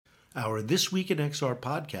Our This Week in XR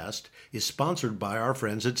podcast is sponsored by our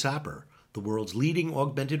friends at Zapper, the world's leading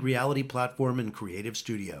augmented reality platform and creative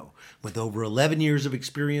studio, with over 11 years of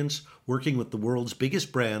experience working with the world's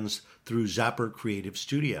biggest brands through Zapper Creative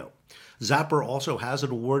Studio. Zapper also has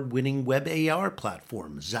an award-winning web AR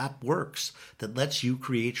platform, Zapworks, that lets you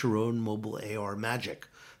create your own mobile AR magic.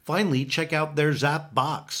 Finally, check out their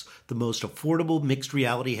Zapbox, the most affordable mixed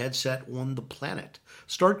reality headset on the planet.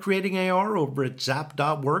 Start creating AR over at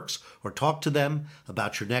zap.works or talk to them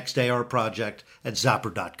about your next AR project at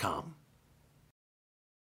zapper.com.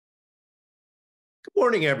 Good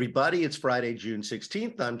morning, everybody. It's Friday, June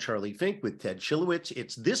 16th. I'm Charlie Fink with Ted Chilowitz.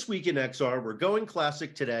 It's This Week in XR. We're going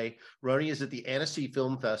classic today. Ronnie is at the Annecy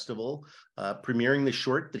Film Festival, premiering the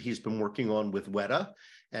short that he's been working on with Weta.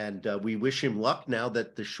 And we wish him luck now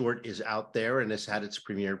that the short is out there and has had its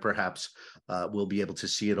premiere. Perhaps we'll be able to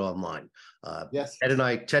see it online. Yes. Ted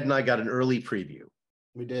and I got an early preview.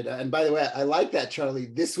 We did. And by the way, I like that, Charlie.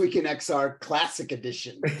 This Week in XR Classic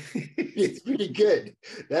Edition. It's pretty good.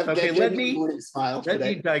 Let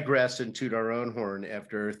me digress and toot our own horn.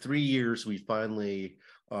 After 3 years, we finally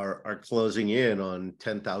are closing in on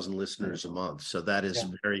 10,000 listeners a month. So that is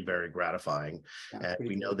very, very gratifying. And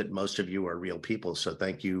we know that most of you are real people. So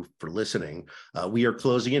thank you for listening. We are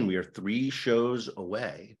closing in. We are 3 shows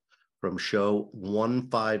away from show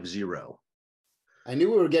 150. I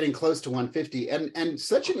knew we were getting close to 150, and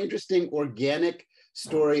such an interesting organic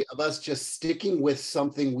story of us just sticking with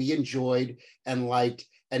something we enjoyed and liked,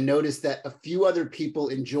 and noticed that a few other people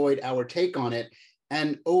enjoyed our take on it.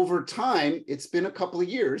 And over time, it's been a couple of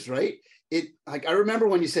years, right? I remember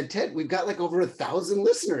when you said, Ted, we've got like over 1,000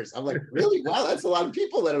 listeners. I'm like, really? Wow, that's a lot of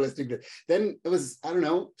people that are listening to it. Then it was,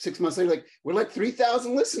 6 months later, like we're like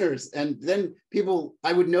 3,000 listeners. And then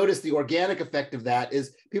I would notice the organic effect of that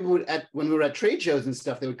is people when we were at trade shows and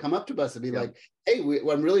stuff, they would come up to us and be like, hey,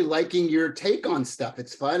 I'm really liking your take on stuff.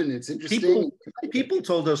 It's fun and it's interesting. People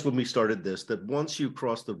told us when we started this that once you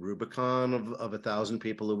cross the Rubicon of 1,000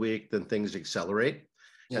 people a week, then things accelerate.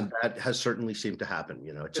 Yeah. And that has certainly seemed to happen.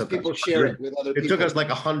 It took people share it with other people. It took us like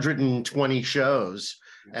 120 shows,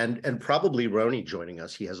 and probably Roni joining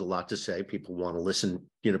us. He has a lot to say. People want to listen.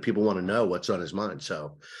 People want to know what's on his mind.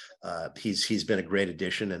 So he's been a great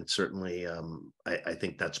addition, and certainly I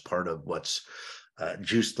think that's part of what's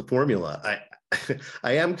juiced the formula.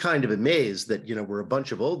 I am kind of amazed that we're a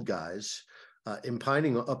bunch of old guys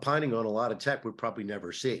opining on a lot of tech we'd probably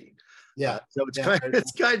never see. So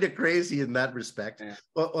it's kind of crazy in that respect. Yeah.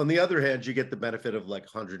 But on the other hand, you get the benefit of like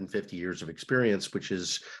 150 years of experience, which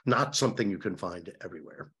is not something you can find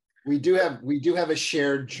everywhere. We do have a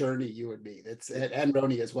shared journey, you and me. And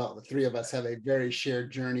Roni as well. The three of us have a very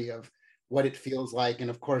shared journey of what it feels like. And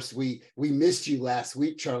of course, we missed you last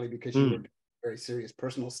week, Charlie, because you were doing very serious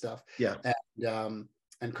personal stuff. Yeah.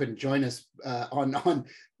 And couldn't join us on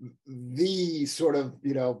the sort of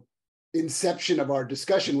inception of our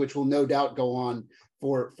discussion, which will no doubt go on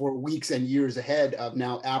for weeks and years ahead of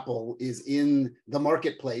now. Apple is in the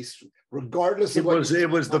marketplace, regardless of what it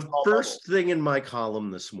was the first thing in my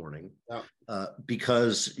column this morning,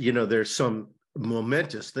 because there's some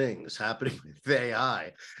momentous things happening with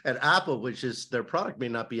AI, and Apple, which is their product may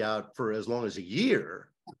not be out for as long as a year,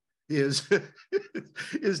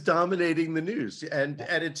 is dominating the news, and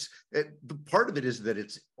the part of it is that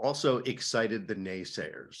it's also excited the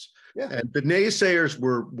naysayers, and the naysayers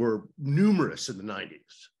were numerous in the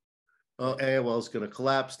 90s. AOL is going to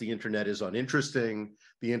collapse. The internet is uninteresting.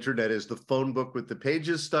 The internet is the phone book with the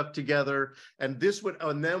pages stuck together. And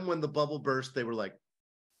then when the bubble burst, they were like,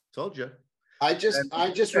 "Told you." I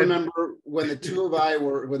just remember when the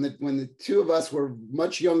two of us were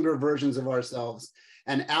much younger versions of ourselves.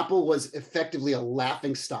 And Apple was effectively a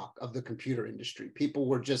laughing stock of the computer industry. People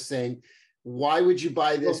were just saying, why would you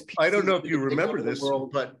buy this? I don't know if you remember this,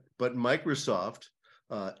 but Microsoft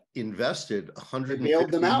invested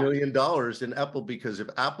 $150 million in Apple, because if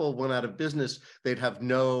Apple went out of business, they'd have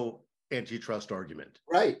no antitrust argument.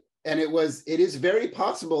 Right. And it is very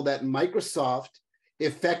possible that Microsoft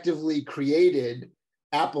effectively created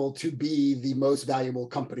Apple to be the most valuable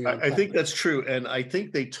company on I think that's true, and I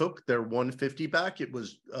think they took their 150 back. It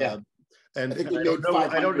was, and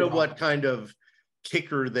I don't know what kind of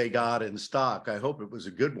kicker they got in stock. I hope it was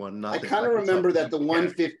a good one. I kind of remember that the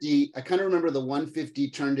 150. I kind of remember the 150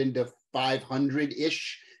 turned into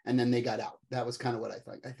 500-ish, and then they got out. That was kind of what I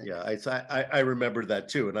think. Yeah, I remember that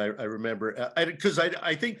too, and I remember because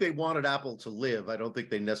I think they wanted Apple to live. I don't think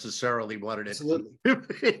they necessarily wanted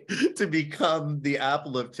it to become the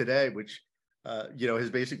Apple of today, which has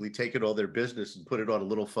basically taken all their business and put it on a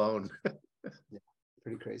little phone.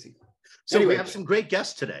 Pretty crazy. So anyway, we have some great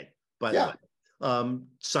guests today, by the way.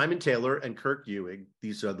 Simon Taylor and Kirk Ewing,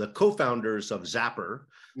 these are the co-founders of Zapper,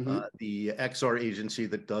 the XR agency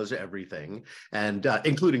that does everything, and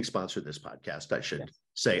including sponsor this podcast, I should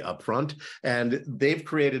say up front. And they've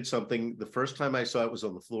created something. The first time I saw it was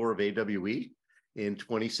on the floor of AWE in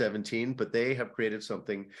 2017, but they have created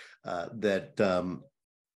something that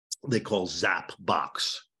they call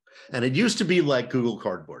Zapbox. And it used to be like Google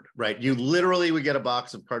Cardboard, right? You literally would get a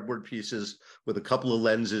box of cardboard pieces with a couple of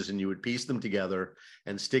lenses, and you would piece them together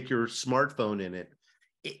and stick your smartphone in it.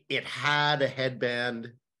 It had a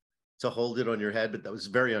headband to hold it on your head, but that was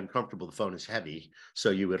very uncomfortable. The phone is heavy,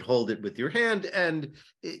 so you would hold it with your hand. And,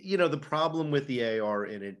 the problem with the AR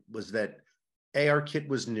in it was that ARKit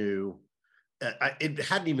was new. It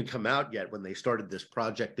hadn't even come out yet when they started this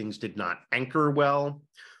project. Things did not anchor well.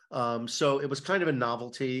 So it was kind of a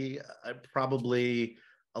novelty, probably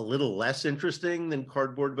a little less interesting than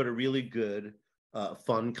cardboard, but a really good,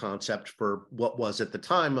 fun concept for what was at the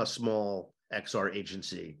time a small XR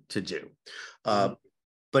agency to do.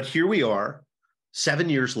 But here we are 7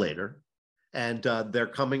 years later, and they're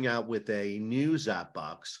coming out with a new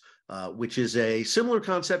Zapbox, which is a similar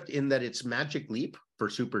concept in that it's Magic Leap for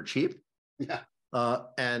super cheap. Yeah.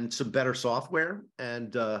 And some better software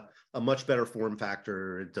and a much better form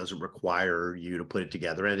factor. It doesn't require you to put it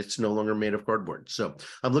together, and it's no longer made of cardboard. So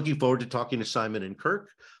I'm looking forward to talking to Simon and Kirk.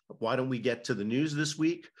 Why don't we get to the news this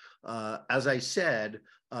week? As I said,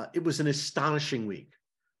 it was an astonishing week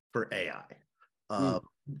for AI.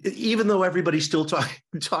 Even though everybody's still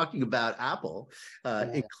talking about Apple,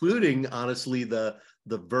 including, honestly, the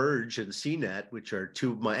Verge and CNET, which are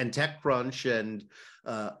two of my, and TechCrunch and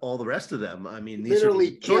all the rest of them. I mean, these are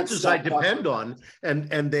the sources I depend on,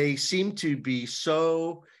 and they seem to be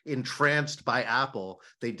so entranced by Apple,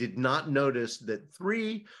 they did not notice that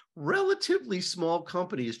three relatively small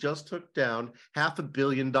companies just took down $500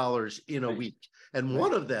 million in a week, and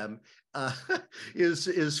one of them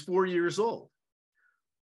is 4 years old.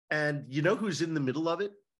 And you know who's in the middle of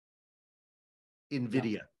it?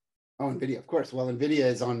 NVIDIA. Oh, NVIDIA, of course. Well, NVIDIA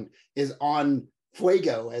is on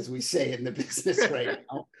fuego, as we say in the business right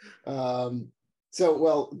now.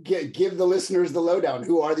 Give the listeners the lowdown.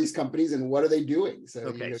 Who are these companies and what are they doing?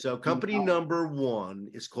 So company number one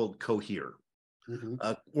is called Cohere.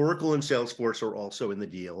 Oracle and Salesforce are also in the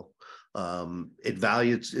deal. It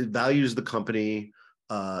values the company.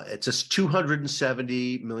 It's a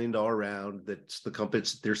 $270 million round. That's the company.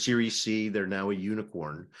 It's their Series C. They're now a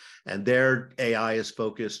unicorn, and their AI is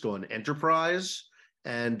focused on enterprise,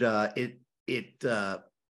 and it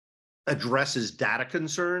addresses data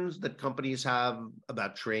concerns that companies have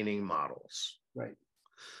about training models. Right.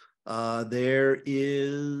 That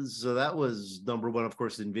was number one, of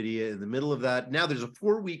course, NVIDIA in the middle of that. Now there's a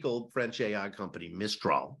 4-week-old French AI company,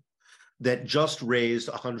 Mistral, that just raised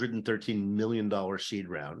 $113 million seed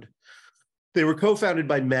round. They were co-founded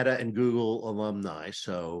by Meta and Google alumni,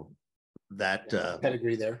 so that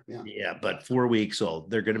pedigree there. Yeah, but 4 weeks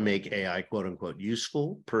old. They're going to make AI quote unquote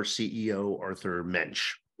useful, per CEO Arthur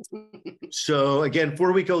Mensch. So again,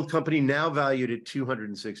 4-week-old company now valued at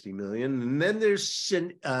 $260 million. And then there's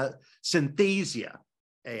Synthesia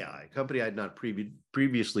AI, a company I'd not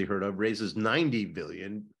previously heard of, raises $90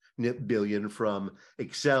 billion from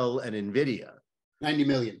Excel and NVIDIA. 90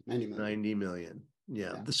 million.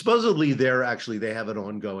 Yeah. Supposedly they have an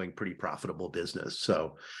ongoing, pretty profitable business.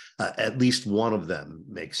 So at least one of them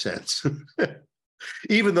makes sense.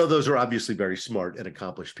 Even though those are obviously very smart and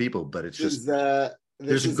accomplished people, but it's just,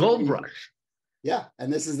 there's a gold rush. Yeah.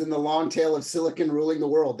 And this is in the long tail of silicon ruling the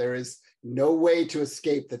world. There is no way to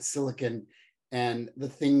escape that silicon and the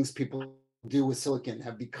things people do with silicon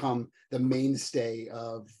have become the mainstay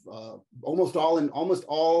of almost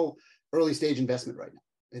all early stage investment right now.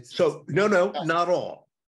 Not all.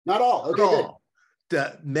 Not all. Okay, good.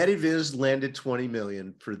 The Mediviz landed $20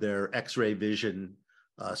 million for their X-ray vision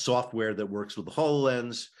software that works with the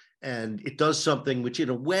HoloLens, and it does something which, in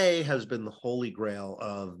a way, has been the holy grail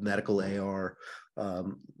of medical AR,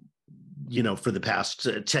 for the past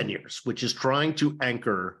 10 years, which is trying to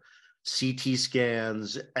anchor CT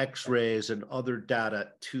scans, X-rays, and other data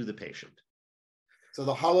to the patient. So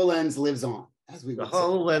the HoloLens lives on, as we would say. The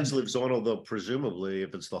HoloLens lives on, although presumably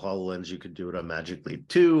if it's the HoloLens, you could do it on Magic Leap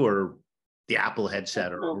 2 or the Apple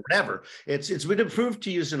headset or whatever. It's been approved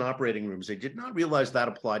to use in operating rooms. They did not realize that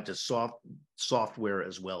applied to software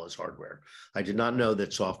as well as hardware. I did not know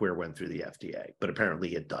that software went through the FDA, but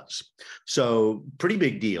apparently it does. So pretty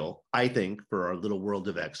big deal, I think, for our little world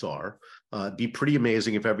of XR. It'd be pretty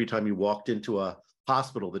amazing if every time you walked into a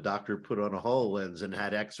hospital, the doctor put on a HoloLens and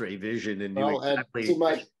had X-ray vision and knew exactly.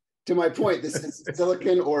 And to my point, this is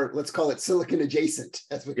silicon, or let's call it silicon adjacent,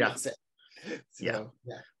 as we can say. So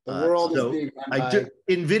the world is being run by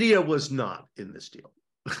NVIDIA was not in this deal.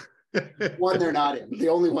 one they're not in, the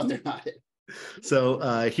only one they're not in.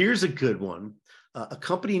 So here's a good one. A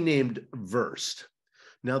company named Versed.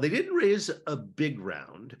 Now, they didn't raise a big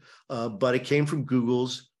round, but it came from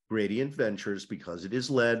Google's Gradient Ventures because it is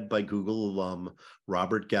led by Google alum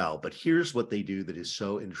Robert Gall. But here's what they do that is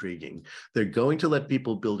so intriguing. They're going to let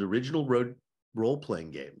people build original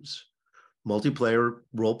role-playing games, multiplayer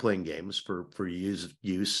role-playing games for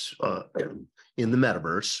use in the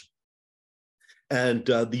metaverse. And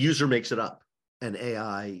the user makes it up, and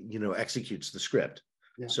AI, executes the script.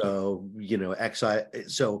 Yeah. So,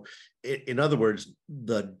 in other words,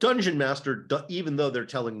 the dungeon master, even though they're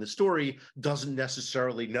telling the story, doesn't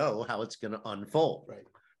necessarily know how it's going to unfold, right?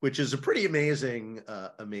 Which is a pretty amazing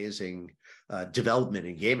development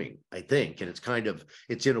in gaming, I think. And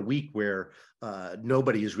it's in a week where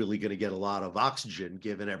nobody is really going to get a lot of oxygen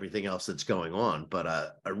given everything else that's going on, but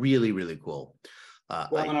a really, really cool.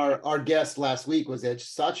 And our guest last week was Ed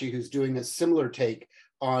Sachi, who's doing a similar take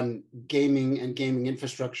on gaming and gaming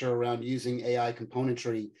infrastructure around using AI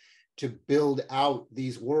componentry to build out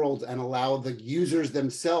these worlds and allow the users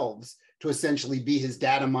themselves to essentially be his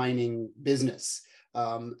data mining business,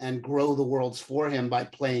 and grow the worlds for him by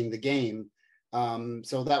playing the game.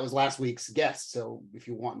 So that was last week's guest. So if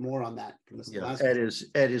you want more on that,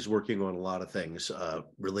 Ed is working on a lot of things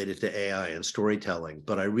related to AI and storytelling.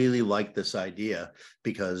 But I really like this idea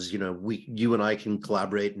because you and I can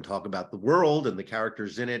collaborate and talk about the world and the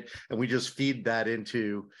characters in it, and we just feed that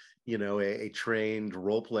into a trained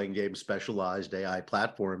role-playing game specialized AI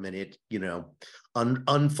platform, and it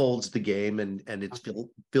unfolds the game, and it's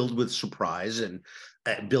filled with surprise and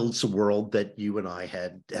builds a world that you and I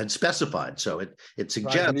had specified. So it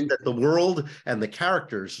suggests that the world and the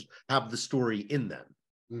characters have the story in them.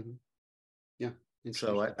 Mm-hmm. Yeah.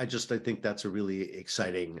 So I think that's a really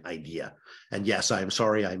exciting idea. And yes, I'm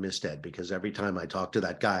sorry I missed Ed, because every time I talk to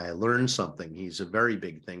that guy, I learn something. He's a very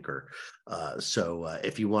big thinker. So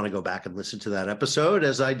if you want to go back and listen to that episode,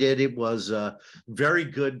 as I did, it was very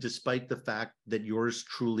good, despite the fact that yours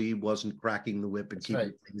truly wasn't cracking the whip and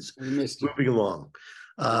keeping things moving along.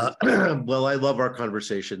 Well, I love our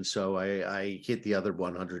conversation, so I hit the other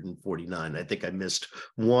 149. I think I missed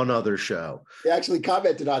one other show. I actually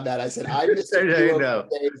commented on that. I said I missed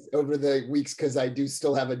over the weeks because I do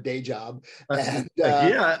still have a day job. And,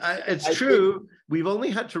 it's true. We've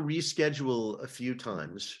only had to reschedule a few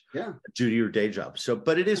times due to your day job. So,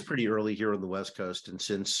 but it is pretty early here on the West Coast, and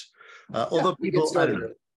since although people, I don't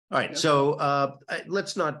know. All right, so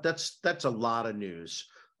let's not. That's a lot of news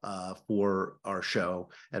for our show,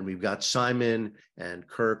 and we've got Simon and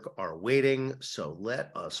Kirk are waiting, so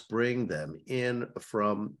let us bring them in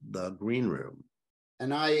from the green room.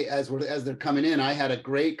 And as they're coming in, I had a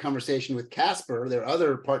great conversation with Casper, their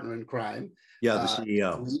other partner in crime, the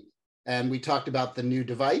CEO, and we talked about the new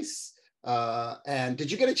device. And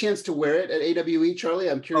did you get a chance to wear it at AWE, Charlie?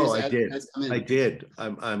 I'm curious. Oh, I did.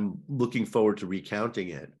 I'm looking forward to recounting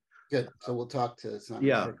it. Good. So we'll talk to Simon.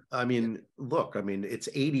 Yeah. I mean, look, it's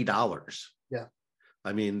 $80. Yeah.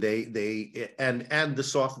 I mean, they and the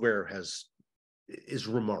software is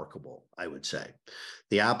remarkable, I would say.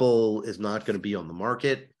 The Apple is not going to be on the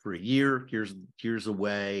market for a year. Here's a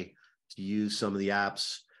way to use some of the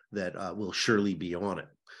apps that will surely be on it.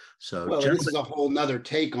 So this is a whole nother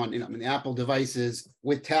take on, the Apple devices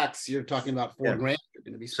with tax, you're talking about $4,000 you're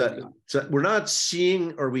going to be spending on. So we're not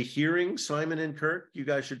seeing, are we hearing Simon and Kirk? You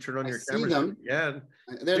guys should turn on your cameras. Them. Yeah.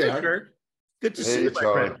 There they are. Kirk. Good to see you, my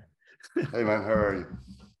friend. Hey man, how are you?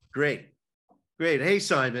 Great. Hey,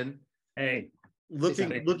 Simon. Hey.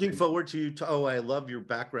 Looking forward to I love your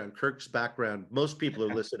background. Kirk's background. Most people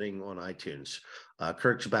are listening on iTunes.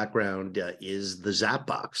 Kirk's background is the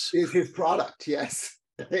Zapbox. Is his product, yes.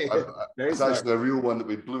 It's actually a real one that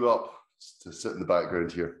we blew up to sit in the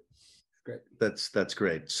background here. Great. That's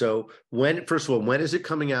great. So first of all, when is it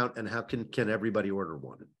coming out, and how can everybody order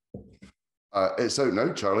one? It's out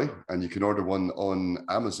now, Charlie, and you can order one on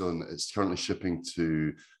Amazon. It's currently shipping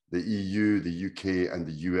to the EU, the UK, and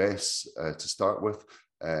the US to start with.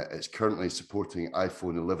 It's currently supporting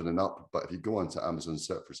iPhone 11 and up, but if you go onto Amazon,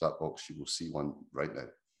 search for Zapbox, you will see one right now.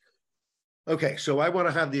 Okay, so I want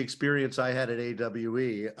to have the experience I had at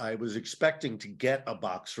AWE. I was expecting to get a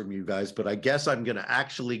box from you guys, but I guess I'm going to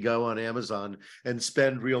actually go on Amazon and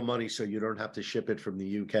spend real money so you don't have to ship it from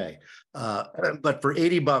the UK. But for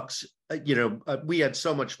 $80, we had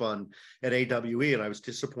so much fun at AWE, and I was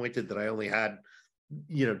disappointed that I only had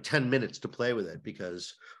 10 minutes to play with it,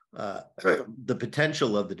 because the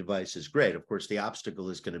potential of the device is great. Of course, the obstacle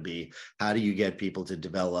is going to be, how do you get people to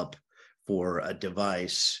develop for a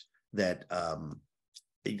device that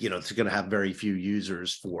it's going to have very few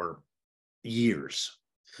users for years.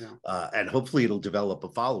 Yeah. And hopefully it'll develop a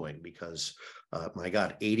following because, my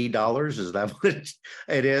God, $80, is that what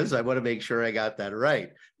it is? I want to make sure I got that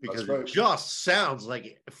right, because it just sounds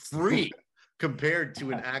like free compared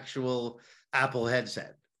to an actual Apple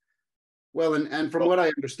headset. Well, and from what I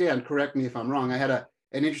understand, correct me if I'm wrong, I had an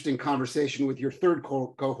interesting conversation with your third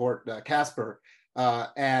cohort, Casper,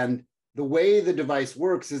 and the way the device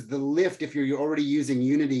works is the lift, if you're already using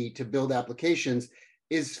Unity to build applications,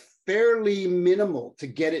 is fairly minimal to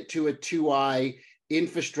get it to a 2i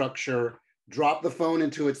infrastructure, drop the phone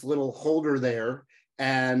into its little holder there,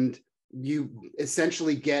 and you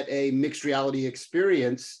essentially get a mixed reality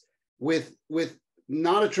experience with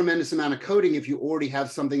not a tremendous amount of coding if you already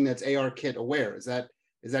have something that's ARKit aware. Is that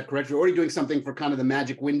correct? If you're already doing something for kind of the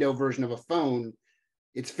magic window version of a phone,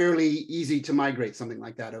 it's fairly easy to migrate something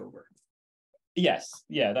like that over. Yes,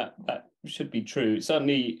 yeah, that should be true.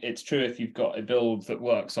 Certainly, it's true if you've got a build that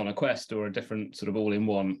works on a Quest or a different sort of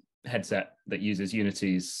all-in-one headset that uses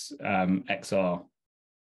Unity's XR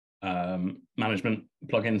management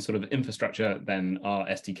plugin sort of infrastructure, then our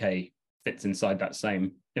SDK fits inside that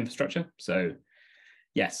same infrastructure. So,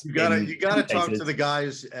 yes, you gotta talk to the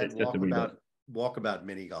guys at Walkabout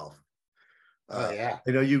Mini Golf. Yeah.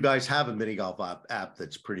 I know you guys have a mini golf app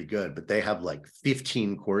that's pretty good, but they have like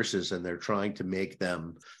 15 courses and they're trying to make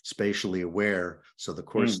them spatially aware. So the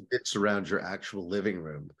course fits around your actual living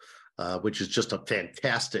room, which is just a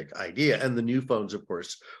fantastic idea. And the new phones, of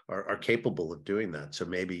course, are capable of doing that. So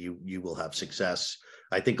maybe you will have success.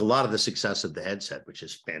 I think a lot of the success of the headset, which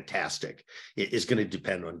is fantastic, is going to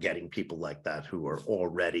depend on getting people like that who are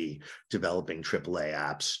already developing AAA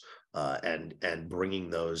apps. And bringing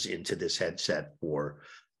those into this headset for,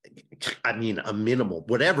 I mean, a minimal,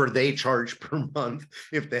 whatever they charge per month.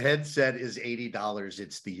 If the headset is $80,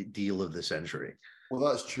 it's the deal of the century. Well,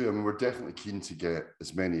 that's true. I mean, we're definitely keen to get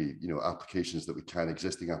as many, applications that we can,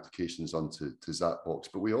 existing applications onto Zapbox,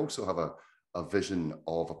 but we also have a vision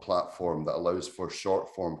of a platform that allows for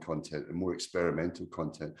short form content and more experimental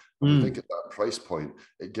content. And we think at that price point,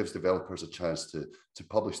 it gives developers a chance to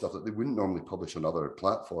publish stuff that they wouldn't normally publish on other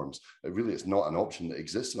platforms. It's not an option that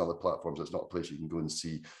exists in other platforms. It's not a place you can go and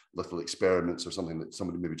see little experiments or something that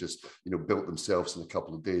somebody maybe just, built themselves in a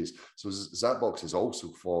couple of days. So Zapbox is also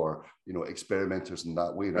for, experimenters in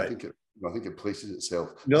that way. And right. I think it places itself.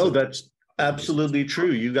 No, that's absolutely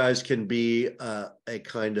true. You guys can be a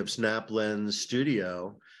kind of SnapLens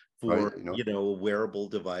studio for right, a wearable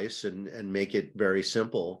device and make it very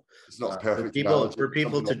simple. It's not perfect for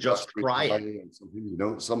people to just try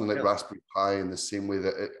it. Something like Raspberry Pi, in the same way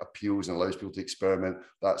that it appeals and allows people to experiment.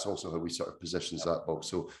 That's also how we sort of position Zapbox.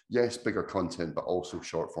 So yes, bigger content, but also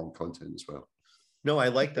short form content as well. No, I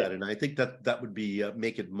like that. And I think that would be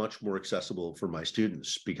make it much more accessible for my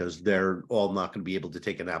students, because they're all not going to be able to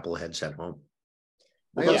take an Apple headset home.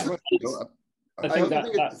 I think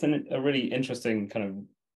that's a really interesting kind of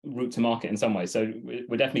route to market in some ways. So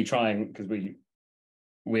we're definitely trying, because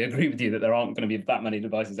we agree with you that there aren't going to be that many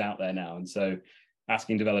devices out there now. And so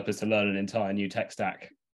asking developers to learn an entire new tech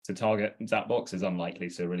stack to target Zapbox is unlikely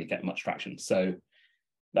to really get much traction. So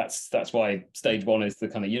that's why stage one is the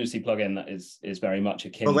kind of Unity plugin that is very much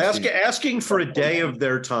akin. Well, asking for a day of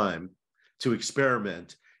their time to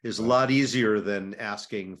experiment is a lot easier than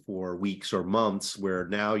asking for weeks or months, where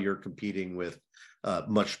now you're competing with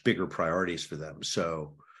much bigger priorities for them.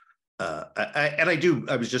 So,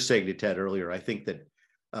 I was just saying to Ted earlier, I think that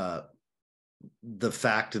the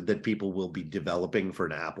fact that people will be developing for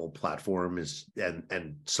an Apple platform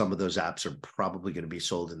and some of those apps are probably going to be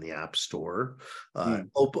sold in the App Store,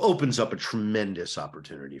 opens up a tremendous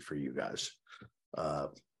opportunity for you guys.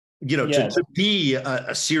 To be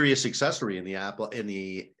a serious accessory in the Apple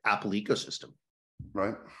ecosystem.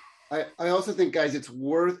 Right. I also think, guys, it's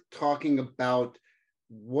worth talking about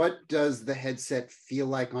what does the headset feel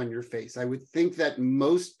like on your face. I would think that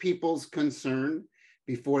most people's concern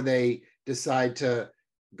before they decide to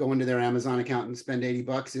go into their Amazon account and spend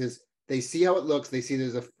 $80 is they see how it looks. They see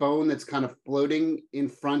there's a phone that's kind of floating in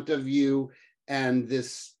front of you, and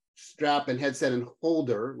this strap and headset and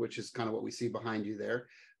holder, which is kind of what we see behind you there.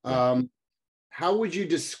 How would you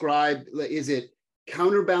describe, is it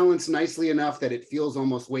counterbalanced nicely enough that it feels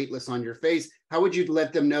almost weightless on your face? How would you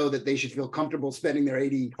let them know that they should feel comfortable spending their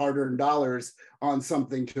 $80 hard-earned dollars on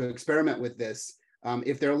something to experiment with this,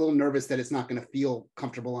 if they're a little nervous that it's not going to feel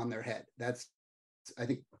comfortable on their head? I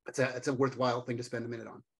think it's a worthwhile thing to spend a minute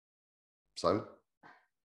on. So,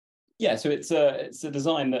 yeah, so it's a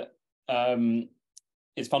design that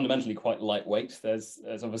it's fundamentally quite lightweight. There's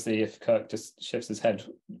obviously, if Kirk just shifts his head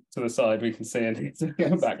to the side, we can see it. It's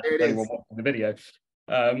back to anyone watching the video.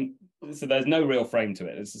 So there's no real frame to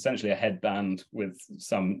it. It's essentially a headband with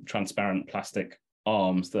some transparent plastic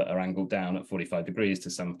arms that are angled down at 45 degrees to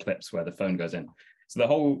some clips where the phone goes in. So the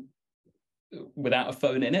whole, without a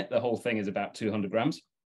phone in it, the whole thing is about 200 grams.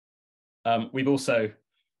 We've also,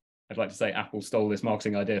 I'd like to say Apple stole this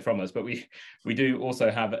marketing idea from us, but we do also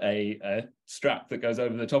have a strap that goes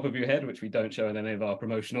over the top of your head, which we don't show in any of our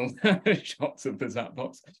promotional shots of the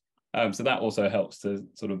Zapbox. So that also helps to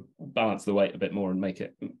sort of balance the weight a bit more and make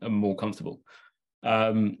it more comfortable.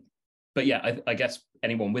 But yeah, I guess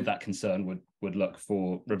anyone with that concern would look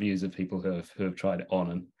for reviews of people who have tried it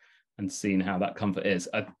on and seen how that comfort is.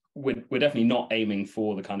 We're definitely not aiming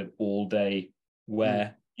for the kind of all-day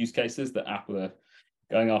wear use cases that Apple are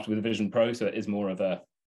going after with the Vision Pro. So it is more of a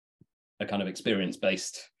kind of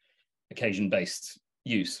experience-based, occasion-based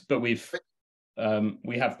use. But we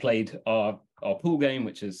have played our pool game,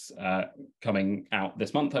 which is coming out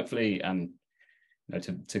this month, hopefully. And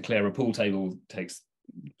to clear a pool table takes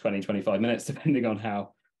 20-25 minutes, depending on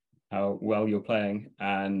how well you're playing,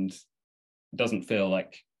 and doesn't feel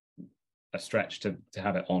like a stretch to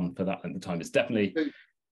have it on for that length of time. It's definitely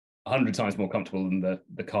 100 times more comfortable than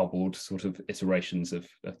the cardboard sort of iterations of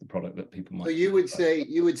the product that people might. So you would say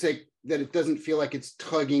that it doesn't feel like it's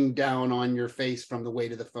tugging down on your face from the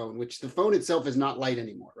weight of the phone, which the phone itself is not light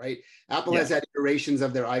anymore, right? Apple has had iterations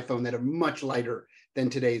of their iPhone that are much lighter than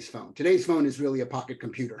today's phone. Today's phone is really a pocket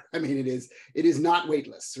computer. I mean, it is not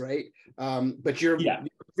weightless, right? But you're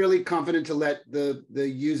really confident to let the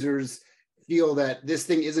users feel that this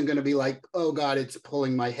thing isn't going to be like, oh God, it's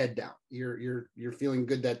pulling my head down. You're feeling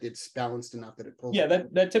good that it's balanced enough that it pulls. Yeah,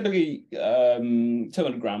 they're typically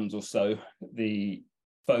 200 grams or so, the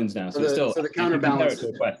phones now. So the counterbalance,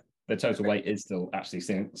 the total weight is still actually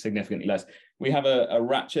significantly less. We have a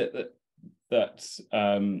ratchet that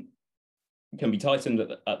can be tightened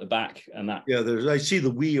at the back, and that I see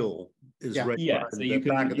the wheel is right. Yeah, so you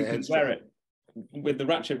can wear it with the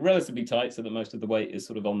ratchet relatively tight, so that most of the weight is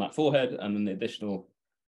sort of on that forehead, and then the additional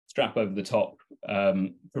strap over the top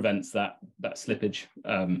prevents that slippage.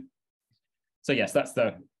 So yes,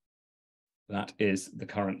 that is the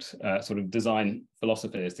current sort of design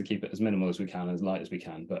philosophy, is to keep it as minimal as we can, as light as we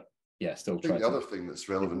can, but yeah, still try. The other thing that's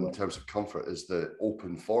relevant in terms of comfort is the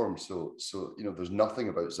open form. So there's nothing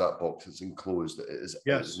about Zapbox that's enclosed. It is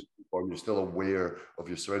form. You're still aware of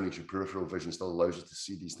your surroundings. Your peripheral vision still allows you to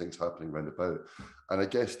see these things happening round about. And I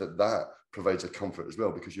guess that provides a comfort as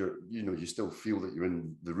well, because you still feel that you're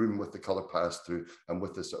in the room with the color pass through and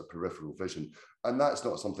with this sort of peripheral vision. And that's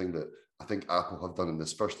not something that I think Apple have done in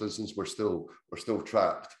this first instance. We're still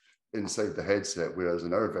trapped inside the headset, whereas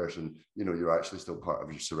in our version, you're actually still part of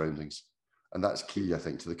your surroundings. And that's key, I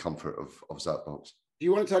think, to the comfort of Zapbox. Do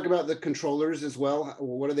you want to talk about the controllers as well?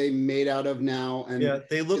 What are they made out of now? And yeah,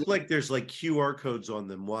 they look like there's like QR codes on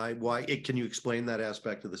them. Why? Can you explain that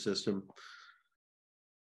aspect of the system?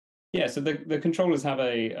 Yeah, so the controllers have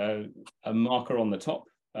a marker on the top,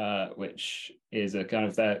 which is a kind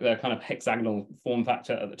of their kind of hexagonal form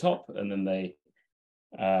factor at the top, and then they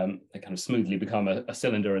kind of smoothly become a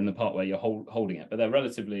cylinder in the part where you're holding it. But they're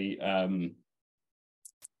relatively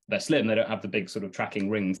they're slim. They don't have the big sort of tracking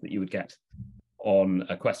rings that you would get on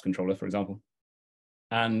a Quest controller, for example.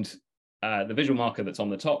 And the visual marker that's on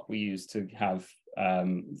the top we use to have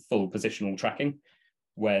full positional tracking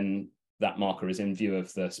when that marker is in view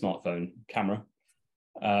of the smartphone camera.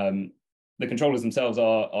 The controllers themselves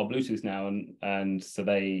are Bluetooth now, and so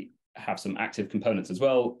they have some active components as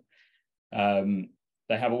well.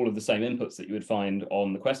 They have all of the same inputs that you would find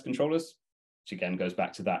on the Quest controllers, which again goes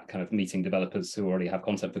back to that kind of meeting developers who already have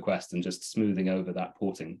content for Quest and just smoothing over that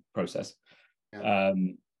porting process. Yeah.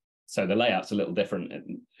 So the layout's a little different,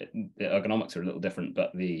 the ergonomics are a little different,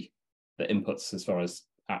 but the inputs as far as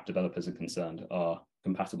app developers are concerned are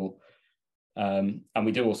compatible. And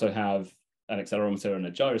we do also have an accelerometer and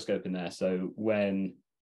a gyroscope in there. So when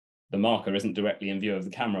the marker isn't directly in view of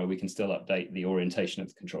the camera, we can still update the orientation of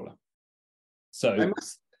the controller. So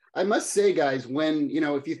I must say, guys, when,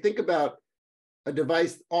 if you think about a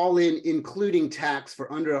device all in, including tax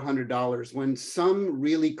for under $100, when some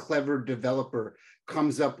really clever developer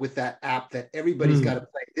comes up with that app that everybody's got to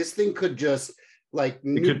play, this thing could just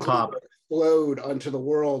explode onto the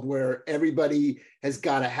world where everybody has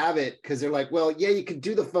got to have it, because they're like, well, yeah, you could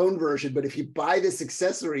do the phone version, but if you buy this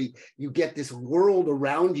accessory, you get this world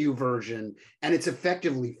around you version, and it's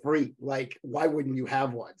effectively free. Like, why wouldn't you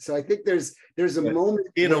have one? So I think there's a moment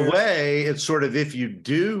in a way, it's sort of, if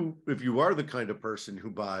you are the kind of person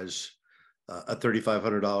who buys a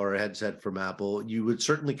 $3,500 headset from Apple, you would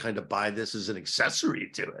certainly kind of buy this as an accessory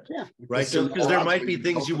to it. Yeah. Right. So because there might be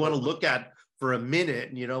things you want to look at for a minute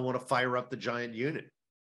and you don't want to fire up the giant unit.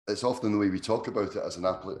 It's often the way we talk about it as an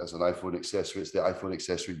iPhone accessory. It's the iPhone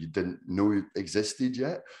accessory you didn't know existed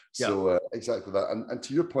yet. So exactly that. And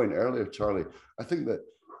to your point earlier, Charlie, I think that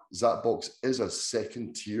Zapbox is a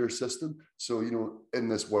second tier system. So, in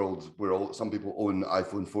this world where some people own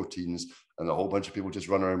iPhone 14s and a whole bunch of people just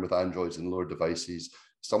run around with Androids and lower devices,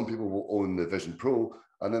 some people will own the Vision Pro.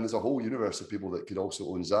 And then there's a whole universe of people that could also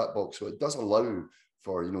own Zapbox. So it does allow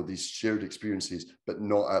for these shared experiences, but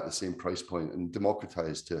not at the same price point, and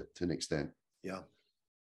democratized to an extent.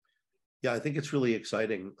 Yeah, I think it's really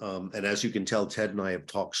exciting. And as you can tell, Ted and I have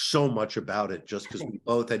talked so much about it just because we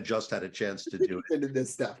both had just had a chance to do it. Into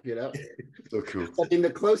this stuff, So cool. I mean,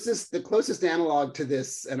 the closest analog to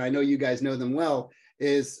this, and I know you guys know them well,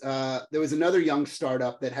 is there was another young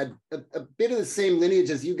startup that had a bit of the same lineage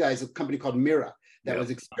as you guys, a company called Mira that was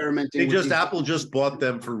experimenting. Apple just bought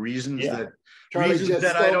them for reasons that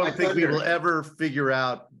that I don't think we will ever figure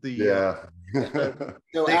out. So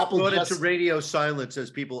they Apple brought it to radio silence, as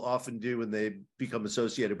people often do when they become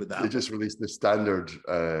associated with Apple. They just released the standard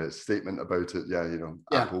statement about it.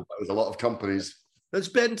 Apple. There's a lot of companies. That's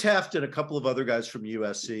Ben Taft and a couple of other guys from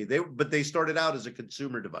USC. They started out as a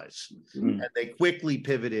consumer device, and they quickly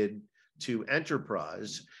pivoted to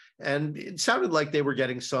enterprise. And it sounded like they were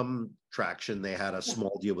getting some traction. They had a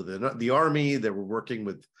small deal with the Army. They were working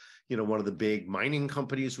with, one of the big mining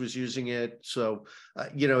companies was using it. So,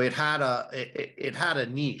 it had a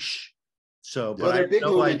niche. So, but I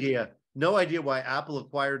have no idea why Apple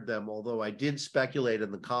acquired them. Although I did speculate in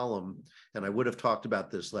the column, and I would have talked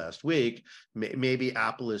about this last week. Maybe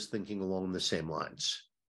Apple is thinking along the same lines,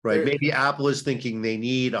 right? Maybe Apple is thinking they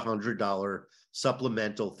need $100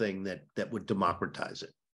 supplemental thing that would democratize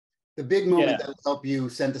it. The big moment that will help you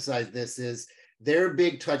synthesize this is their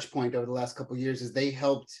big touch point over the last couple of years is they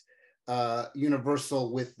helped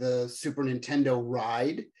Universal with the Super Nintendo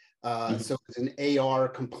ride. So it's an AR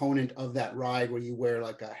component of that ride where you wear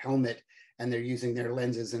like a helmet and they're using their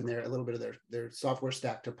lenses and a little bit of their software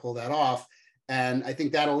stack to pull that off. And I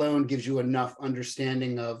think that alone gives you enough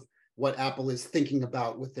understanding of what Apple is thinking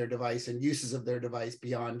about with their device and uses of their device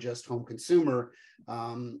beyond just home consumer,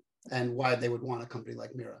 and why they would want a company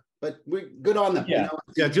like Mira. But we're good on them.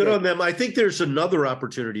 Good on them. I think there's another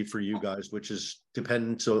opportunity for you guys, which is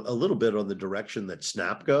dependent a little bit on the direction that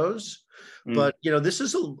Snap goes. But this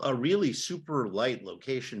is a really super light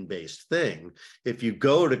location-based thing. If you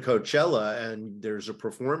go to Coachella and there's a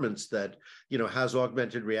performance that has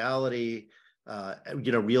augmented reality,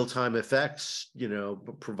 real-time effects,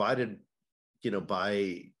 provided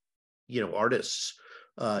by artists.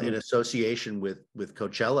 In association with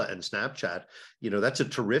Coachella and Snapchat, that's a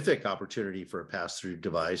terrific opportunity for a pass-through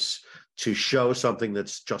device to show something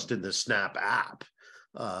that's just in the Snap app,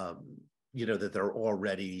 that they're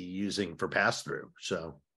already using for pass-through.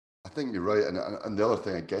 So I think you're right. And the other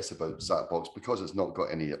thing I guess about Zapbox, because it's not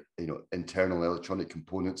got any internal electronic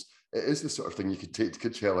components, it is the sort of thing you could take to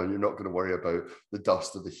Coachella and you're not going to worry about the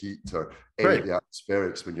dust or the heat or any of the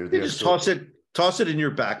atmospherics when you're there. You just toss it in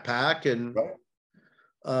your backpack and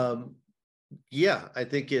I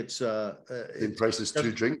think it's the price is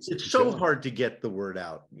 2 drinks. It's so hard to get the word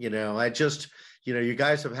out. I just, you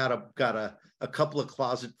guys have got a couple of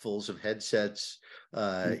closetfuls of headsets.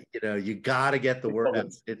 You got to get the word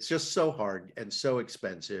out. It's just so hard and so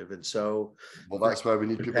expensive and so. Well, that's why we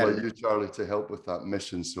need people like you, Charlie, to help with that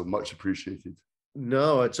mission. So much appreciated.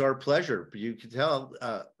 No, it's our pleasure. You can tell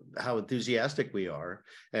how enthusiastic we are.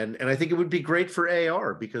 And I think it would be great for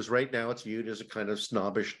AR because right now it's viewed as a kind of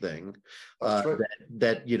snobbish thing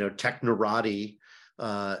that technorati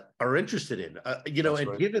are interested in.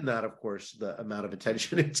 Given that, of course, the amount of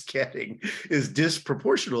attention it's getting is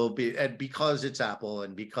disproportional, and because it's Apple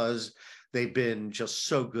and because they've been just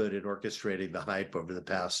so good at orchestrating the hype over the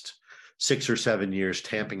past 6 or 7 years,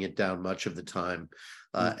 tamping it down much of the time,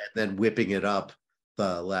 and then whipping it up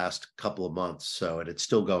the last couple of months. So, and it's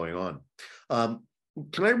still going on.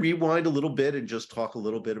 Can I rewind a little bit and just talk a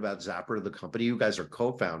little bit about Zapper, the company? You guys are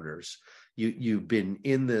co-founders. You've been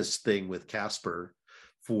in this thing with Casper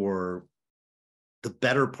for the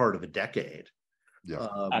better part of a decade. Yeah.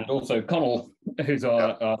 And also Connell, who's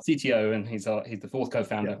our CTO, and he's the fourth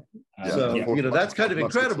co-founder. That's kind of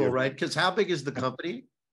incredible, right? Because how big is the company?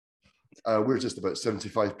 We're just about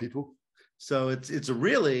 75 people. So it's a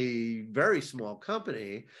really very small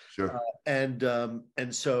company. Sure. And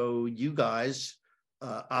so you guys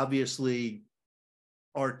obviously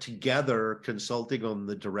are together consulting on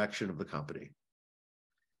the direction of the company.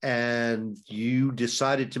 and you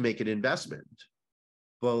decided to make an investment,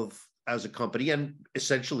 both as a company and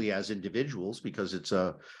essentially as individuals, because it's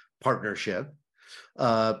a partnership.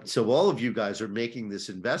 So all of you guys are making this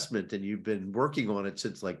investment, and you've been working on it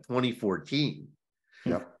since like 2014.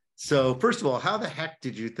 Yeah. So first of all, how the heck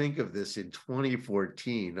did you think of this in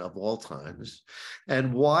 2014 of all times?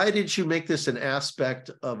 And why did you make this an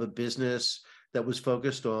aspect of a business that was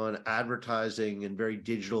focused on advertising and very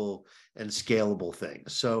digital and scalable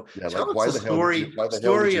things? So tell us the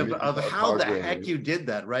story of how the heck you did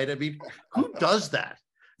that, right? I mean, who does that?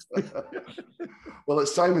 Well,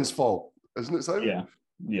 it's Simon's fault, isn't it, Simon?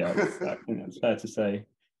 Yeah, I think that's fair to say.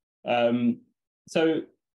 So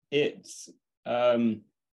it's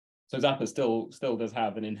so Zappa still does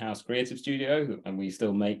have an in-house creative studio, and we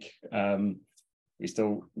still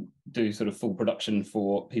do sort of full production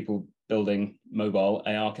for people building mobile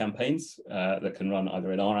AR campaigns that can run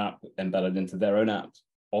either in our app, embedded into their own app,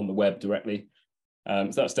 on the web directly. So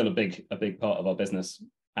that's still a big part of our business,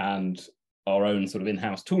 and our own sort of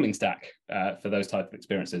in-house tooling stack for those type of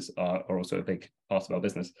experiences are also a big part of our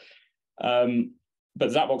business. But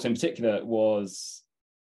Zapbox in particular was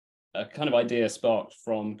a kind of idea sparked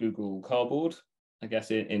from Google Cardboard, I guess,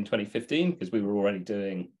 in 2015, because we were already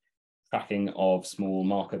doing tracking of small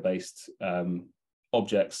marker-based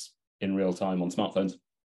objects in real time on smartphones.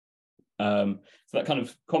 So that kind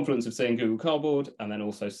of confluence of seeing Google Cardboard, and then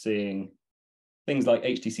also seeing things like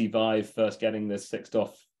HTC Vive first getting the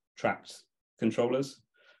 6DoF tracked controllers,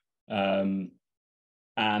 and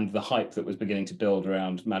the hype that was beginning to build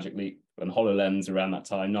around Magic Leap and HoloLens around that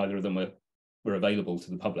time. Neither of them were available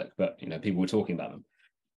to the public, but people were talking about them.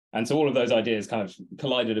 And so all of those ideas kind of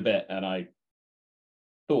collided a bit, and I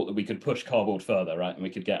thought that we could push Cardboard further, right? And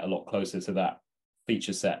we could get a lot closer to that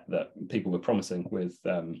feature set that people were promising with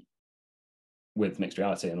mixed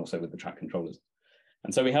reality and also with the track controllers.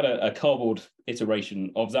 And so we had a Cardboard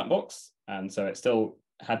iteration of Zapbox, and so it still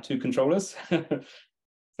had two controllers.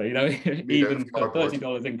 So, even for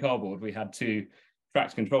 $30 in Cardboard, we had two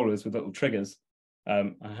tracked controllers with little triggers.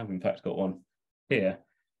 I have in fact got one here.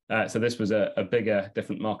 So this was a bigger,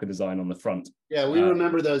 different marker design on the front. Yeah, we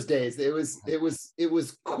remember those days. It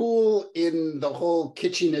was cool in the whole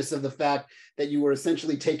kitschiness of the fact that you were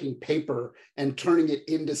essentially taking paper and turning it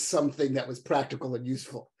into something that was practical and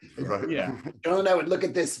useful. Right. Yeah. John and I would look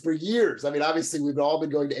at this for years. I mean, obviously, we've all been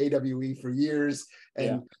going to AWE for years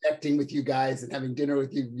and connecting with you guys and having dinner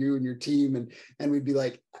with you and your team. And we'd be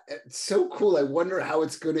like, it's so cool. I wonder how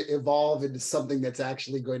it's going to evolve into something that's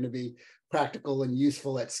actually going to be practical and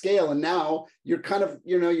useful at scale. And now you're kind of,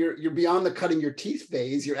 you're beyond the cutting your teeth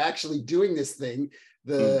phase. You're actually doing this thing.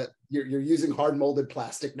 You're using hard molded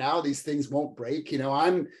plastic now. These things won't break.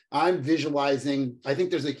 I'm visualizing, I think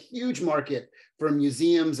there's a huge market for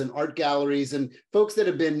museums and art galleries and folks that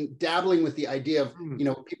have been dabbling with the idea of,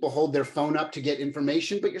 people hold their phone up to get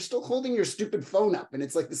information, but you're still holding your stupid phone up. And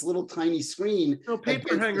it's like this little tiny screen.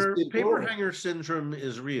 Paper hanger syndrome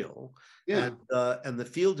is real. Yeah. And the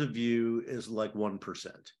field of view is like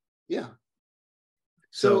 1%. Yeah.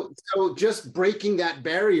 So just breaking that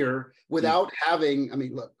barrier without having, I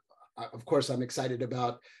mean, look, of course, I'm excited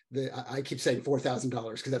about I keep saying $4,000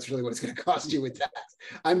 because that's really what it's going to cost you with that.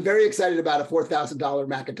 I'm very excited about a $4,000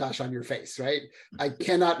 Macintosh on your face, right? I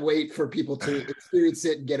cannot wait for people to experience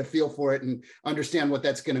it and get a feel for it and understand what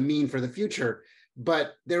that's going to mean for the future.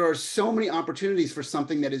 But there are so many opportunities for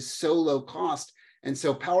something that is so low cost and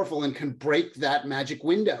so powerful and can break that magic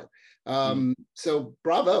window. So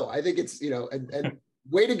bravo. I think it's, and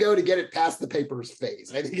way to go to get it past the papers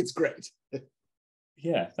phase. I think it's great.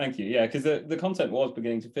 Yeah, thank you. Yeah, because the content was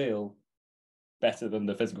beginning to feel better than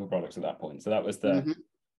the physical products at that point. So that was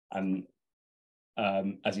and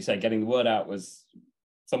as you say, getting the word out was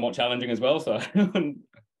somewhat challenging as well. So I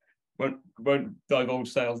won't divulge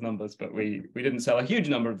sales numbers, but we didn't sell a huge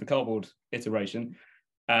number of the Cardboard iteration.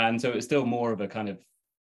 And so it's still more of a kind of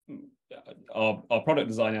our product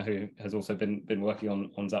designer, who has also been working on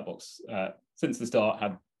Zapbox since the start,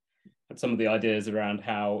 had some of the ideas around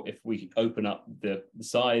how if we open up the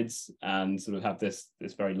sides and sort of have this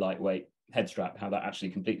very lightweight head strap, how that actually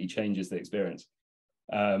completely changes the experience.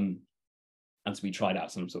 And so we tried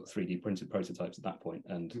out some sort of 3D printed prototypes at that point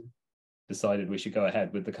and decided we should go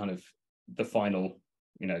ahead with the kind of the final,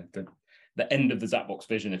 the end of the Zapbox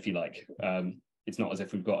vision, if you like. It's not as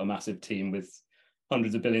if we've got a massive team with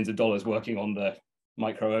hundreds of billions of dollars working on the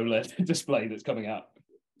micro OLED display that's coming out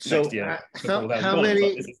next year.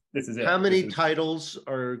 How many titles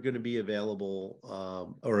are going to be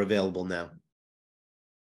available or available now?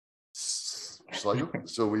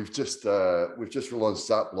 So we've just relaunched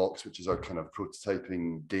Zapbox, which is our kind of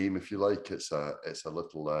prototyping game, if you like. It's a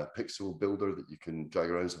little pixel builder that you can drag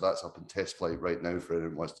around. So that's up in test flight right now for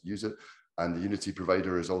anyone who wants to use it. And the Unity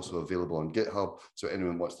provider is also available on GitHub. So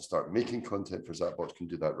anyone who wants to start making content for Zapbox can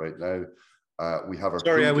do that right now. We have our.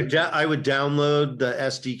 Sorry, I would download the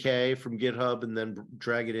SDK from GitHub and then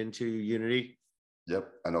drag it into Unity. Yep,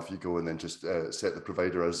 and off you go, and then just set the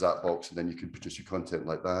provider as Zapbox, and then you can produce your content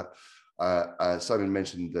like that. Simon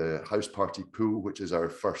mentioned the House Party Pool, which is our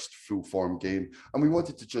first full-form game, and we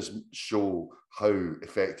wanted to just show how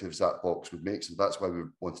effective Zapbox would make, so that's why we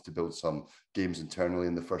wanted to build some games internally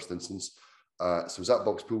in the first instance. So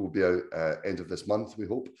Zapbox Pool will be out end of this month, we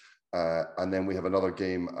hope. And then we have another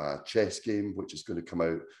game, a chess game, which is going to come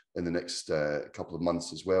out in the next couple of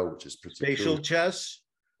months as well, which is pretty Spatial cool. chess?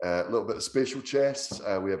 A little bit of spatial chess.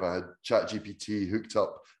 We have a ChatGPT hooked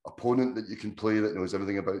up opponent that you can play that knows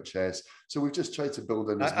everything about chess. So we've just tried to build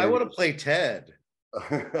in. I want to play Ted.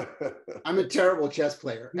 I'm a terrible chess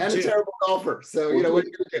player and a terrible golfer. So, what are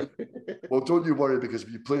you going to do? Well, don't you worry, because if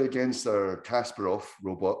you play against our Kasparov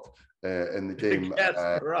robot in the game,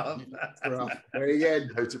 very good.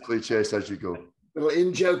 How to play chess as you go. Little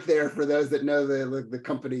in joke there for those that know the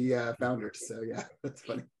company founders. So yeah, that's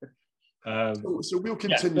funny. So we'll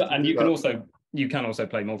continue. Yeah, and you can also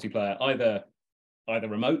play multiplayer either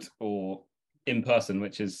remote or in person,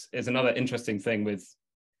 which is another interesting thing with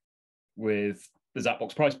the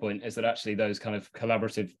Zapbox price point, is that actually those kind of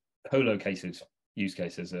collaborative co-located use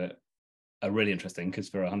cases are really interesting, because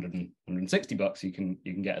for $160 you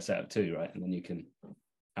can get a set of two, right? And then you can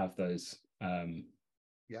have those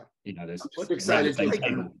those.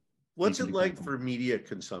 What's it like for media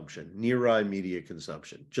consumption, near-eye media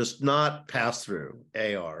consumption? Just not pass through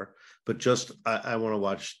AR, but just I want to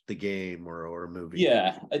watch the game or a movie.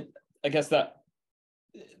 Yeah, I guess that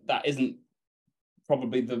isn't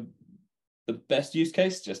probably the best use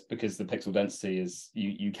case, just because the pixel density is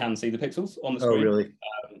you can see the pixels on the screen. Oh, really?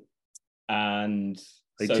 And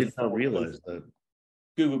I did not realize that.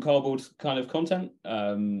 Google Cardboard kind of content.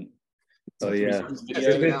 Oh yeah.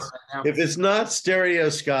 If it's not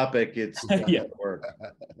stereoscopic, it's not gonna work.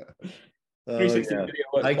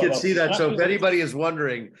 I can see that. So if anybody is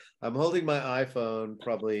wondering, I'm holding my iPhone.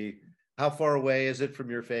 Probably, how far away is it from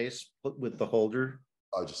your face with the holder?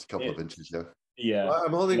 Oh, just a couple of inches. Yeah. Yeah. Well,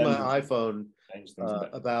 I'm holding my iPhone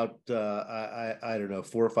about I don't know,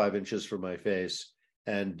 4 or 5 inches from my face,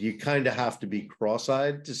 and you kind of have to be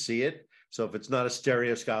cross-eyed to see it. So if it's not a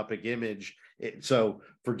stereoscopic image, so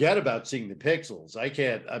forget about seeing the pixels. I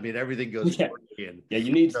can't. I mean, everything goes. Yeah,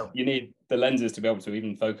 you need the lenses to be able to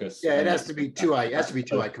even focus. Yeah, it has to be two-eye. It has to be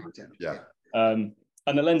two-eye content. Yeah. And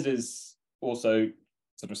the lenses also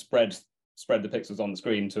sort of spread the pixels on the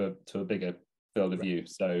screen to a bigger field of view.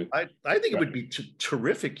 So I think it would be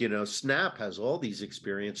terrific. Snap has all these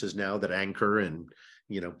experiences now that anchor and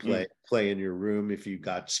play in your room. If you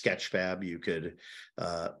got Sketchfab, you could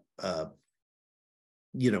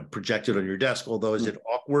project it on your desk. Although, is it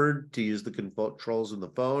awkward to use the controls in the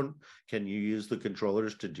phone? Can you use the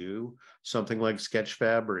controllers to do something like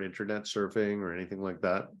Sketchfab or internet surfing or anything like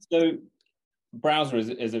that? So browser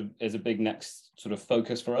is a big next sort of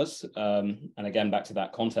focus for us. And again, back to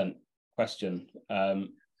that content question,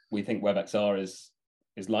 we think WebXR is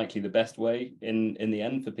likely the best way in the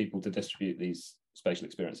end for people to distribute these spatial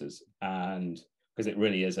experiences, and because it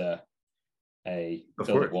really is a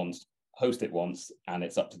build it once, host it once, and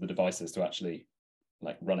it's up to the devices to actually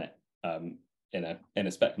run it in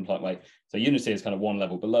a spec compliant way. So Unity is kind of one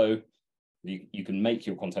level below. You can make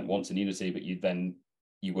your content once in Unity, but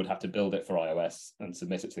you would have to build it for iOS and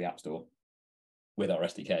submit it to the App Store with our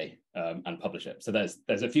SDK and publish it. So there's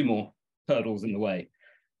a few more hurdles in the way,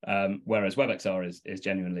 whereas WebXR is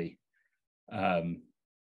genuinely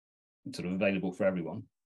sort of available for everyone,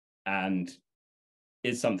 and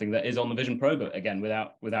is something that is on the Vision Pro. But again,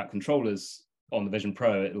 without controllers on the Vision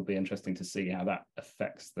Pro, it'll be interesting to see how that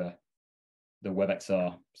affects the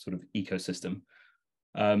WebXR sort of ecosystem.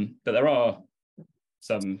 But there are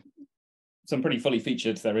some pretty fully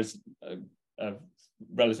featured. There is a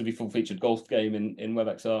relatively full-featured golf game in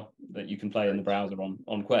WebXR that you can play in the browser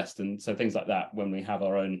on Quest, and so things like that, when we have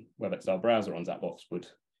our own WebXR browser on Zapbox, would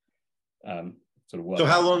sort of work. So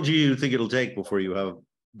how long do you think it'll take before you have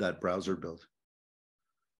that browser built?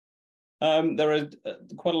 There are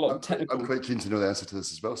quite a lot of technical. I'm quite keen to know the answer to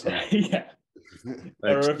this as well. So. Yeah.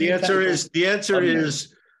 The answer is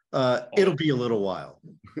it'll be a little while.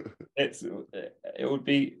 It would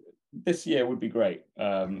be this year would be great.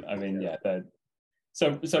 I mean, yeah.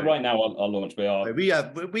 So right now our launch we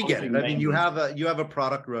get it. I mean, you have a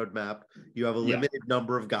product roadmap. You have a limited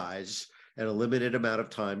number of guys, and a limited amount of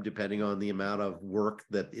time, depending on the amount of work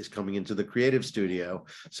that is coming into the creative studio.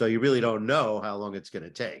 So you really don't know how long it's going to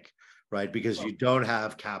take, right? Because you don't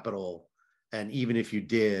have capital. And even if you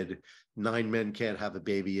did, 9 men can't have a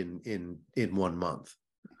baby in 1 month.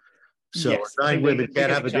 So yes, 9 women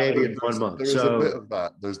can't have a baby in 1 month. There is a bit of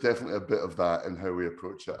that. There's definitely a bit of that in how we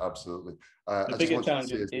approach it. Absolutely. The biggest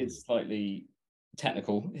challenge is slightly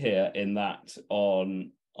technical here in that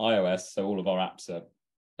on iOS, so all of our apps are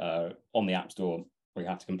on the App Store. We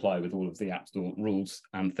have to comply with all of the App Store rules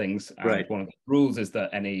and things. And right. One of the rules is that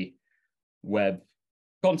any web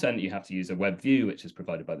content, you have to use a web view, which is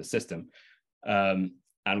provided by the system. And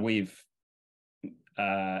we've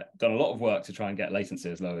done a lot of work to try and get latency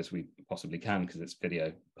as low as we possibly can because it's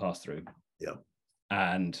video pass-through. Yeah.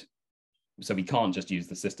 And so we can't just use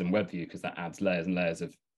the system web view because that adds layers and layers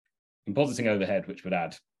of compositing overhead, which would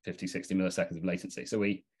add 50, 60 milliseconds of latency. So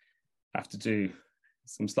we have to do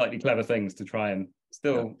some slightly clever things to try and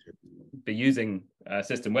still be using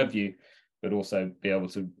system web view, but also be able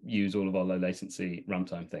to use all of our low latency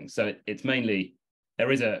runtime things. So it's mainly,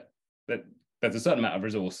 there's a certain amount of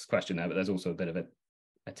resource question there, but there's also a bit of a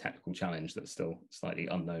technical challenge that's still slightly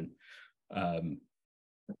unknown,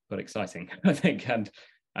 but exciting, I think,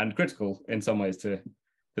 and critical in some ways to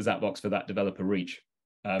Zapbox for that developer reach.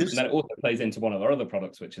 And then it also plays into one of our other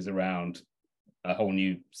products, which is around a whole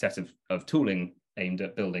new set of tooling aimed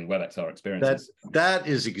at building WebXR experiences. That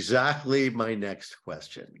is exactly my next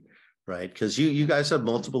question, right? Because you guys have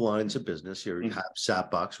multiple lines of business. You have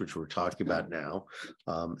Zapbox, which we're talking about now,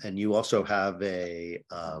 and you also have a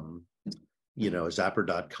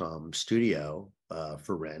Zapper.com studio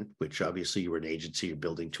for rent, which obviously you were an agency, you're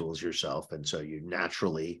building tools yourself, and so you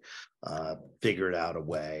naturally figured out a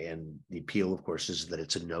way. And the appeal, of course, is that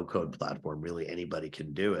it's a no-code platform. Really, anybody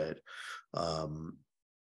can do it.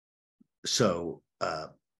 So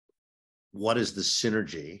what is the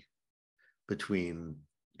synergy between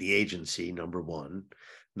the agency, number one,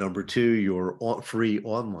 number two, your free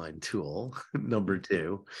online tool, number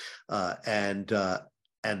two, and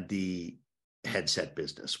the headset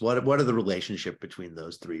business? What are the relationship between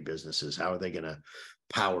those three businesses? How are they going to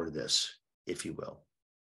power this, if you will?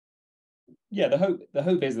 Yeah, the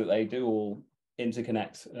hope is that they do all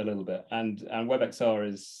interconnect a little bit, and WebXR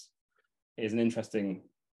is an interesting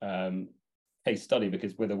case study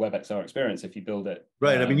because with a WebXR experience, if you build it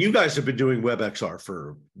right, I mean, you guys have been doing WebXR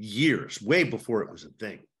for years, way before it was a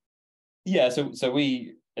thing. Yeah, so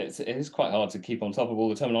it is quite hard to keep on top of all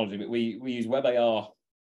the terminology, but we use WebAR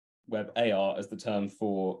as the term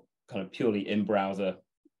for kind of purely in-browser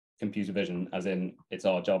computer vision, as in it's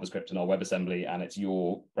our JavaScript and our WebAssembly, and it's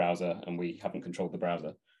your browser, and we haven't controlled the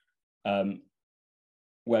browser.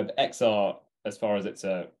 WebXR, as far as it's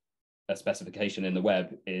a specification in the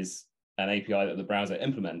web, is an API that the browser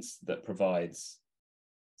implements that provides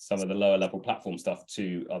some of the lower level platform stuff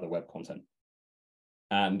to other web content.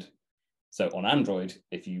 And so on Android,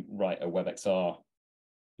 if you write a WebXR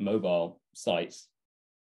mobile site,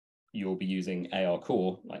 you'll be using AR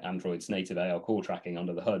Core, like Android's native AR Core tracking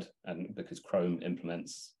under the hood, and because Chrome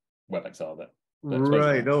implements WebXR.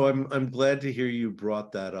 Right. No, I'm glad to hear you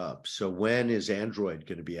brought that up. So when is Android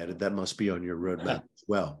going to be added? That must be on your roadmap as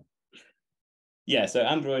well. Yeah, so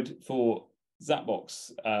Android for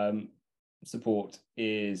Zapbox support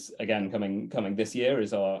is again coming this year.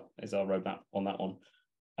 Is our roadmap on that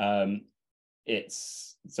one.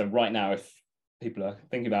 It's so right now, if people are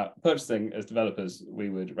thinking about purchasing as developers, we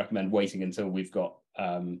would recommend waiting until we've got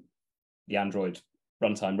the Android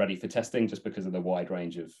runtime ready for testing, just because of the wide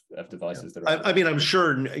range of devices that are. I mean, I'm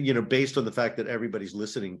sure, based on the fact that everybody's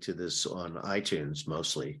listening to this on iTunes,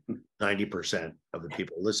 mostly 90% of the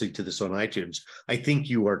people listening to this on iTunes, I think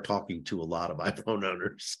you are talking to a lot of iPhone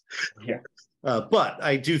owners. Yeah. But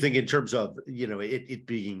I do think in terms of, it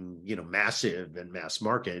being, massive and mass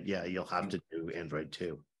market, yeah, you'll have to do Android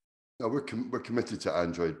too. No, we're committed to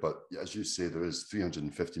Android, but as you say, there is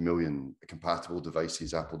 350 million compatible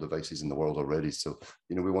devices, Apple devices in the world already. So,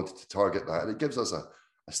 we wanted to target that, and it gives us a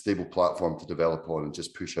stable platform to develop on and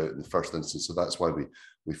just push out in the first instance. So that's why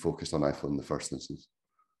we focused on iPhone in the first instance.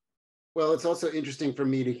 Well, it's also interesting for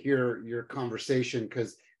me to hear your conversation,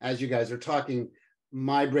 because as you guys are talking,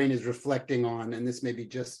 my brain is reflecting on, and this may be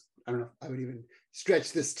just, I don't know, I would even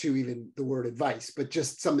stretch this to even the word advice, but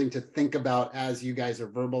just something to think about as you guys are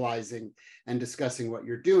verbalizing and discussing what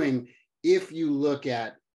you're doing. If you look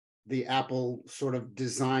at the Apple sort of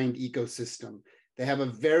designed ecosystem, they have a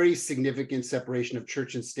very significant separation of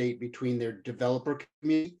church and state between their developer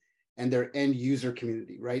community and their end user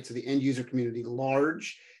community, right? So the end user community,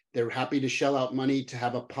 large, they're happy to shell out money to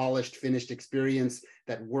have a polished, finished experience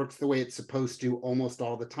that works the way it's supposed to almost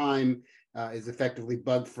all the time. is effectively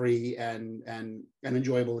bug-free and an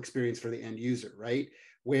enjoyable experience for the end user, right?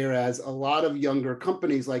 Whereas a lot of younger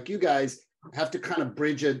companies like you guys have to kind of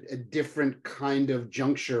bridge a different kind of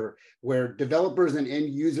juncture where developers and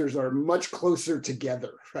end users are much closer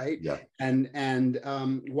together, right? Yeah. And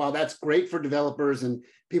while that's great for developers and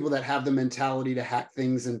people that have the mentality to hack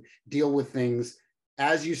things and deal with things,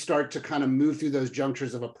 as you start to kind of move through those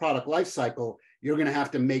junctures of a product lifecycle, you're going to have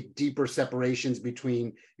to make deeper separations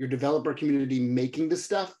between your developer community making the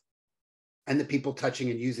stuff and the people touching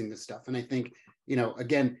and using the stuff. And I think, you know,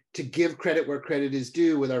 again, to give credit where credit is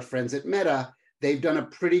due with our friends at Meta, they've done a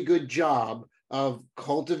pretty good job of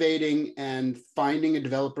cultivating and finding a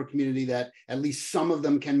developer community that at least some of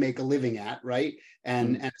them can make a living at, right?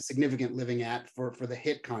 And a significant living at for the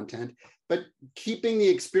hit content, but keeping the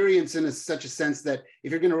experience in such a sense that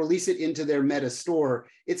if you're going to release it into their Meta store,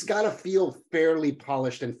 it's got to feel fairly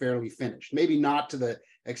polished and fairly finished. Maybe not to the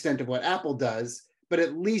extent of what Apple does, but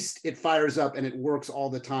at least it fires up and it works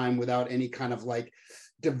all the time without any kind of like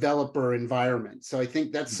developer environment. So I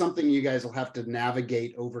think that's something you guys will have to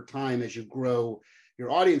navigate over time as you grow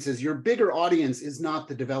your audiences. Your bigger audience is not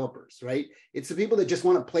the developers, right? It's the people that just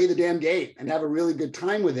want to play the damn game and have a really good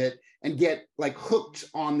time with it and get like hooked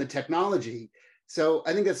on the technology. So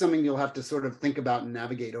I think that's something you'll have to sort of think about and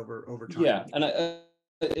navigate over time. Yeah, and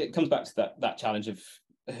it comes back to that challenge of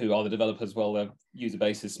who are the developers? Well, their user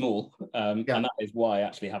base is small, and that is why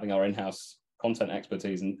actually having our in-house content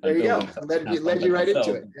expertise and there you go, led you right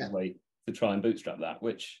into it. Yeah. Way to try and bootstrap that,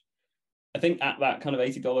 which I think at that kind of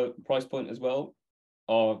 $80 price point as well,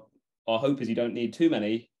 our hope is you don't need too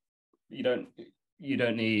many. You don't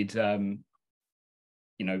need AAA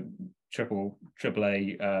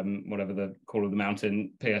whatever the Call of the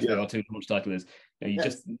Mountain PSVR2 launch title is. You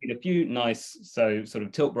just need a few nice, so sort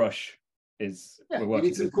of Tilt Brush is we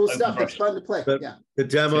need some cool stuff that's fun to play. The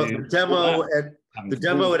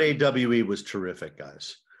demo at AWE was terrific,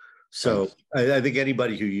 guys. So I think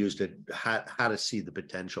anybody who used it had to see the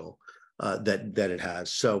potential that it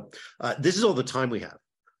has. So this is all the time we have.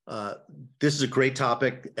 This is a great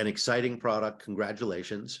topic, an exciting product.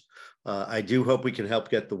 Congratulations. I do hope we can help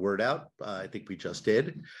get the word out. I think we just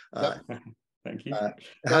did. Thank you.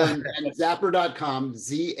 And Zappar.com,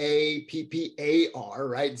 Zappar,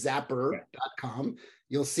 right? Zappar.com.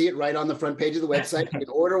 You'll see it right on the front page of the website. You can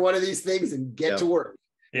order one of these things and get to work.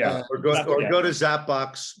 Yeah. Or go to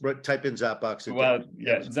Zapbox, type in Zapbox.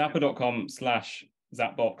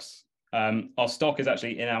 Zapper.com/Zapbox. Our stock is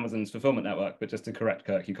actually in Amazon's fulfillment network, but just to correct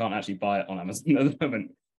Kirk, you can't actually buy it on Amazon at the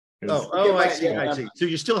moment. I see. So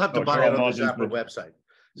you still have to buy it on the Zappar website.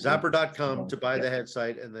 Zappar.com to buy the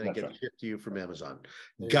headset, and then it gets shipped to you from Amazon.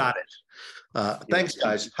 Got it. Thanks,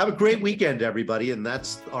 guys. Have a great weekend, everybody. And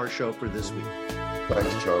that's our show for this week.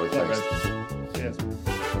 Thanks, Charlie. Thanks. Cheers.